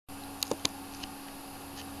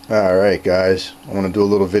Alright guys, I want to do a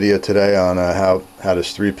little video today on how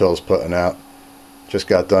this 3-pill's putting out. Just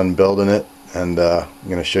got done building it, and I'm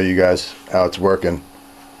going to show you guys how it's working.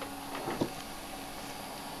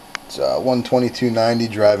 It's 12290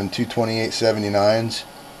 driving 22879s,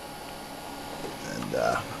 and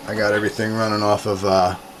I got everything running off of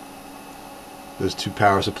those two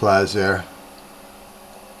power supplies there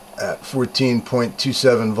at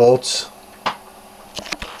 14.27 volts.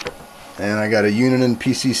 And I got a Uniden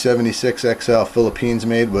PC76XL Philippines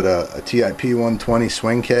made with a TIP 120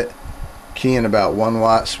 swing kit, keying about 1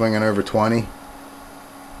 watt, swinging over 20.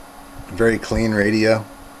 Very clean radio.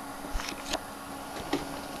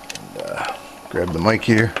 And, grab the mic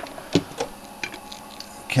here.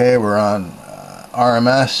 Okay, we're on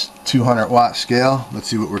RMS 200 watt scale. Let's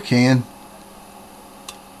see what we're keying.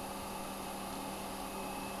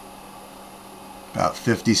 About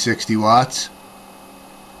 50-60 watts.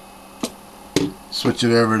 Switch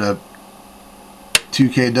it over to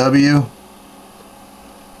 2kW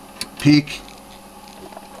peak.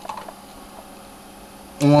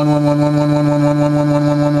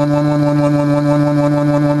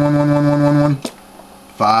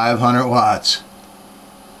 500 watts.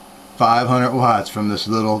 500 watts from this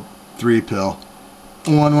little 3-pill.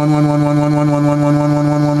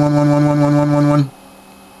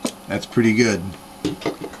 That's pretty good.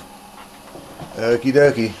 Okie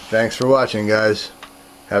dokie. Thanks for watching, guys.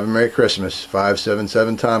 Have a Merry Christmas.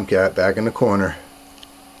 577 Tomcat back in the corner.